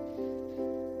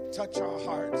touch our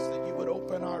hearts, that you would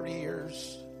open our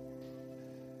ears,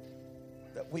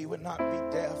 that we would not be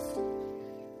deaf,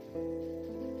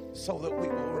 so that we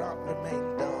will not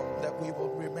remain dumb, that we will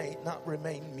not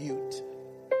remain mute,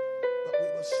 but we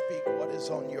will speak what is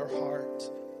on your heart.